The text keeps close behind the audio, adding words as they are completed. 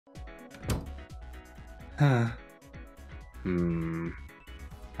Huh.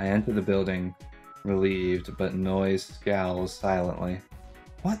 I enter the building, relieved, but Noiz scowls silently.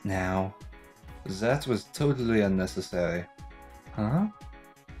 What now? That was totally unnecessary. Huh?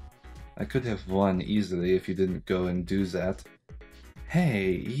 I could have won easily if you didn't go and do that.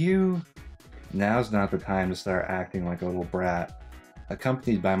 Hey, you... Now's not the time to start acting like a little brat.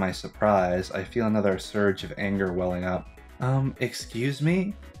 Accompanied by my surprise, I feel another surge of anger welling up. Excuse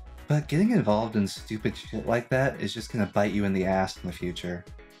me? But getting involved in stupid shit like that is just gonna bite you in the ass in the future.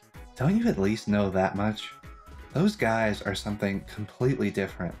 Don't you at least know that much? Those guys are something completely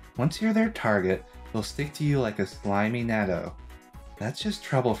different. Once you're their target, they'll stick to you like a slimy natto. That's just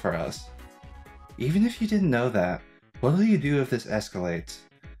trouble for us. Even if you didn't know that, what'll you do if this escalates?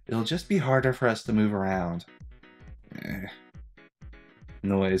 It'll just be harder for us to move around.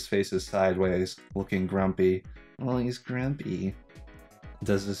 Noiz faces sideways, looking grumpy. Well, he's grumpy.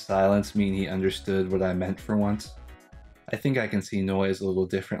 Does the silence mean he understood what I meant for once? I think I can see Noiz a little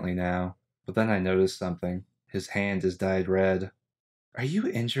differently now, but then I notice something. His hand is dyed red. Are you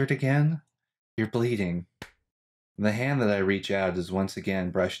injured again? You're bleeding. The hand that I reach out is once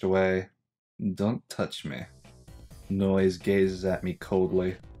again brushed away. Don't touch me. Noiz gazes at me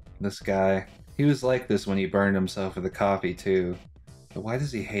coldly. This guy, he was like this when he burned himself with the coffee too. But why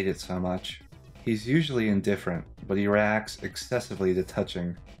does he hate it so much? He's usually indifferent, but he reacts excessively to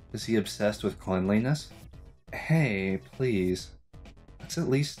touching. Is he obsessed with cleanliness? Hey, please. Let's at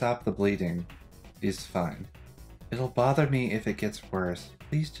least stop the bleeding. It's fine. It'll bother me if it gets worse.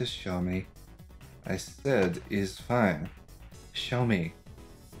 Please just show me. I said is fine. Show me.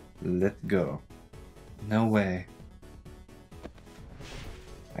 Let go. No way.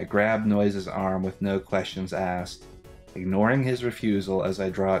 I grab Noiz's arm with no questions asked, ignoring his refusal as I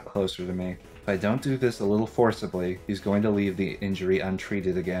draw it closer to me. If I don't do this a little forcibly, he's going to leave the injury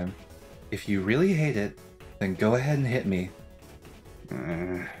untreated again. If you really hate it, then go ahead and hit me.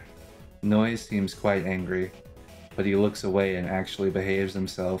 Noiz seems quite angry, but he looks away and actually behaves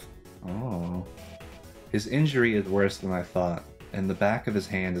himself. Oh. His injury is worse than I thought, and the back of his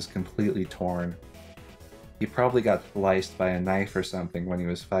hand is completely torn. He probably got sliced by a knife or something when he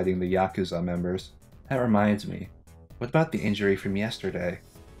was fighting the Yakuza members. That reminds me, what about the injury from yesterday?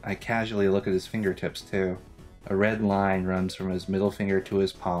 I casually look at his fingertips too. A red line runs from his middle finger to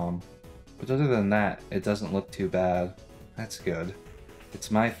his palm. But other than that, it doesn't look too bad. That's good. It's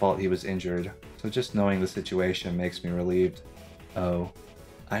my fault he was injured, so just knowing the situation makes me relieved. Oh,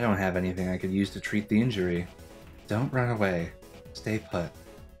 I don't have anything I could use to treat the injury. Don't run away. Stay put.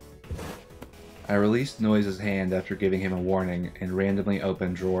 I released Noiz's hand after giving him a warning and randomly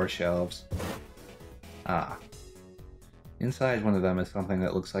opened drawer shelves. Ah. Inside one of them is something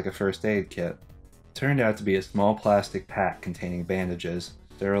that looks like a first aid kit. It turned out to be a small plastic pack containing bandages,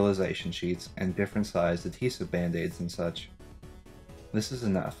 sterilization sheets, and different sized adhesive band-aids and such. This is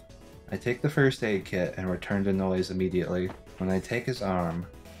enough. I take the first aid kit and return to Noiz immediately. When I take his arm,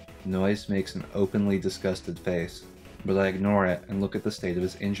 Noiz makes an openly disgusted face, but I ignore it and look at the state of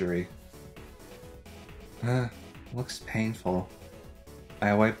his injury. Looks painful.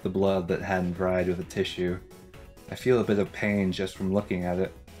 I wipe the blood that hadn't dried with a tissue. I feel a bit of pain just from looking at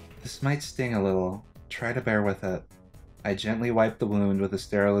it. This might sting a little. Try to bear with it. I gently wipe the wound with a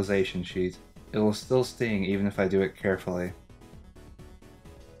sterilization sheet. It will still sting even if I do it carefully.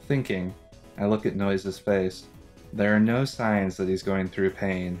 Thinking, I look at Noiz's face. There are no signs that he's going through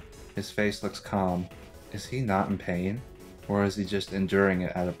pain. His face looks calm. Is he not in pain? Or is he just enduring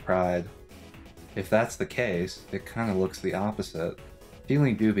it out of pride? If that's the case, it kinda looks the opposite.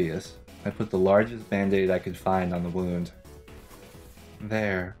 Feeling dubious, I put the largest band-aid I could find on the wound.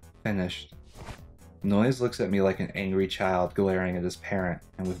 There, finished. Noiz looks at me like an angry child glaring at his parent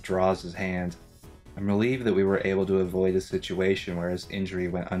and withdraws his hand. I'm relieved that we were able to avoid a situation where his injury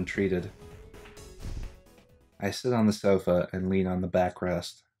went untreated. I sit on the sofa and lean on the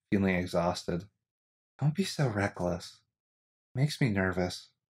backrest, feeling exhausted. Don't be so reckless. Makes me nervous.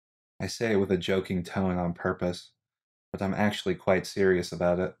 I say it with a joking tone on purpose, but I'm actually quite serious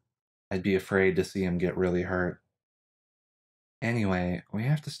about it. I'd be afraid to see him get really hurt. Anyway, we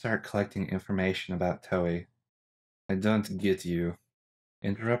have to start collecting information about Toei. I don't get you.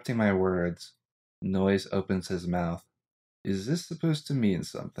 Interrupting my words, Noiz opens his mouth. Is this supposed to mean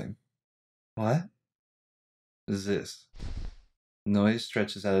something? What? This. Noiz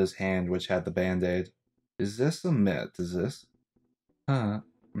stretches out his hand which had the band-aid. Is this a met, is this? Huh?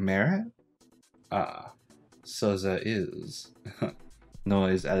 Merit? Ah, so there is.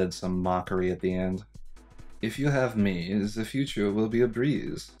 Noiz added some mockery at the end. If you have me, the future will be a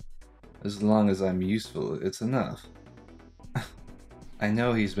breeze. As long as I'm useful, it's enough. I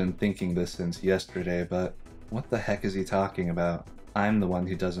know he's been thinking this since yesterday, but what the heck is he talking about? I'm the one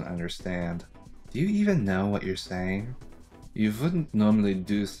who doesn't understand. Do you even know what you're saying? You wouldn't normally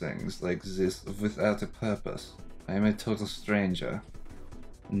do things like this without a purpose. I am a total stranger.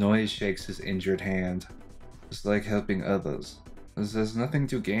 Noiz shakes his injured hand. It's like helping others. There's nothing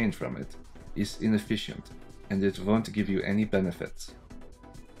to gain from it. It's inefficient, and it won't give you any benefits.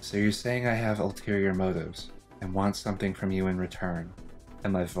 So you're saying I have ulterior motives, and want something from you in return.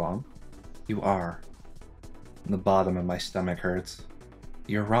 Am I wrong? You are. The bottom of my stomach hurts.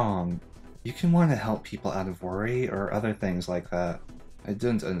 You're wrong. You can want to help people out of worry or other things like that. I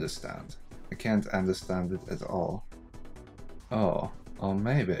don't understand. I can't understand it at all. Oh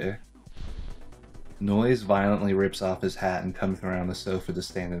maybe. Noiz violently rips off his hat and comes around the sofa to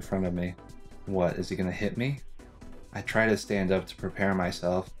stand in front of me. What, is he gonna hit me? I try to stand up to prepare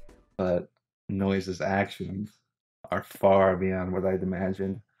myself, but Noiz's actions are far beyond what I'd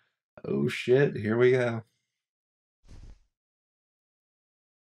imagined. Oh shit, here we go.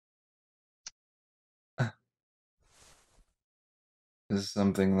 Is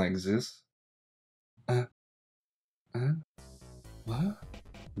something like this? What?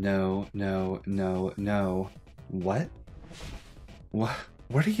 No. What?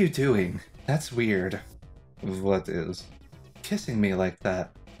 What are you doing? That's weird. What is? Kissing me like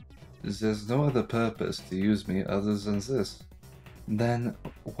that. There's no other purpose to use me other than this. Then,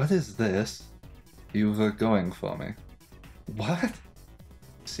 what is this? You were going for me. What?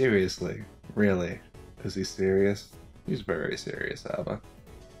 Seriously? Really? Is he serious? He's very serious, Abba.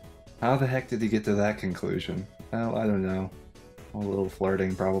 How the heck did he get to that conclusion? Oh, I don't know. A little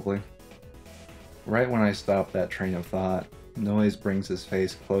flirting, probably. Right when I stop that train of thought, Noiz brings his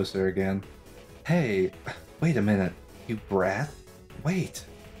face closer again. Hey, wait a minute. You brat? Wait.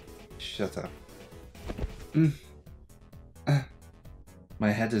 Shut up. My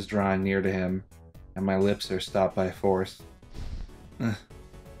head is drawn near to him, and my lips are stopped by force.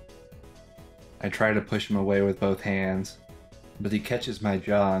 I try to push him away with both hands, but he catches my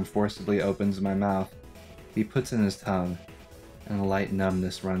jaw and forcibly opens my mouth. He puts in his tongue, and a light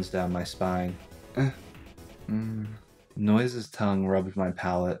numbness runs down my spine. Noiz's tongue rubs my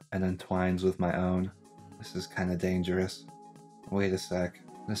palate and entwines with my own. This is kinda dangerous. Wait a sec.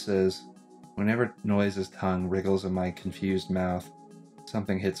 This is... Whenever Noiz's tongue wriggles in my confused mouth,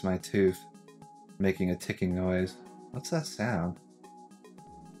 something hits my tooth, making a ticking noise. What's that sound?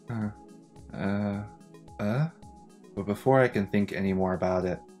 But before I can think any more about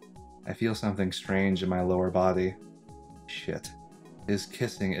it, I feel something strange in my lower body. Shit. His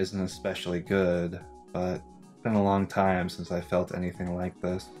kissing isn't especially good, but it's been a long time since I felt anything like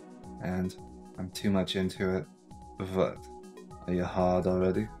this, and I'm too much into it. What? Are you hard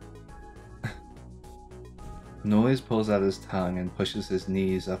already? Noiz pulls out his tongue and pushes his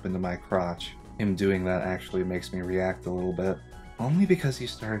knees up into my crotch. Him doing that actually makes me react a little bit. Only because you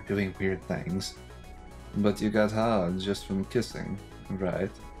started doing weird things. But you got hard just from kissing,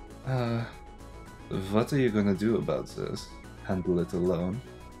 right? What are you gonna do about this? Handle it alone?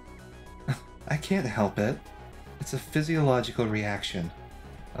 I can't help it. It's a physiological reaction.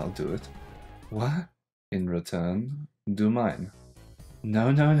 I'll do it. What? In return, do mine.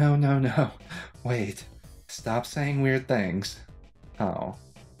 No. Wait. Stop saying weird things. How?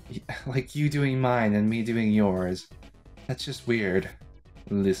 Like you doing mine and me doing yours. That's just weird.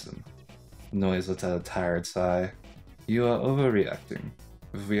 Listen. Noiz lets out a tired sigh. You are overreacting.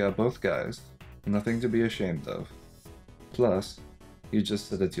 We are both guys. Nothing to be ashamed of. Plus, you just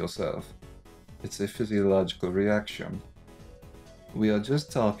said it yourself. It's a physiological reaction. We are just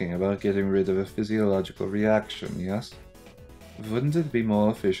talking about getting rid of a physiological reaction, yes? Wouldn't it be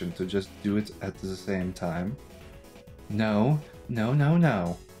more efficient to just do it at the same time? No.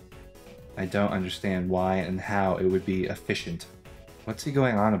 I don't understand why and how it would be efficient. What's he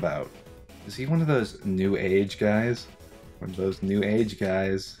going on about? Is he one of those new age guys? One of those new age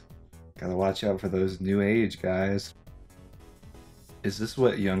guys. Gotta watch out for those new age guys. Is this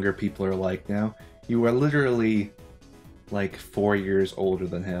what younger people are like now? You are literally like 4 years older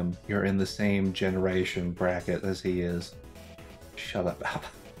than him. You're in the same generation bracket as he is. Shut up, Al.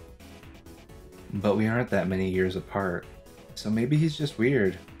 But we aren't that many years apart, so maybe he's just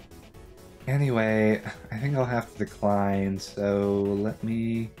weird. Anyway, I think I'll have to decline, so let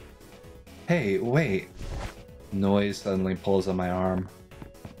me... Hey, wait! Noiz suddenly pulls on my arm.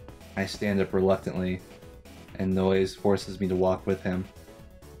 I stand up reluctantly, and Noiz forces me to walk with him.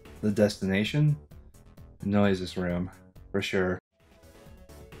 The destination? Noiz's room, for sure.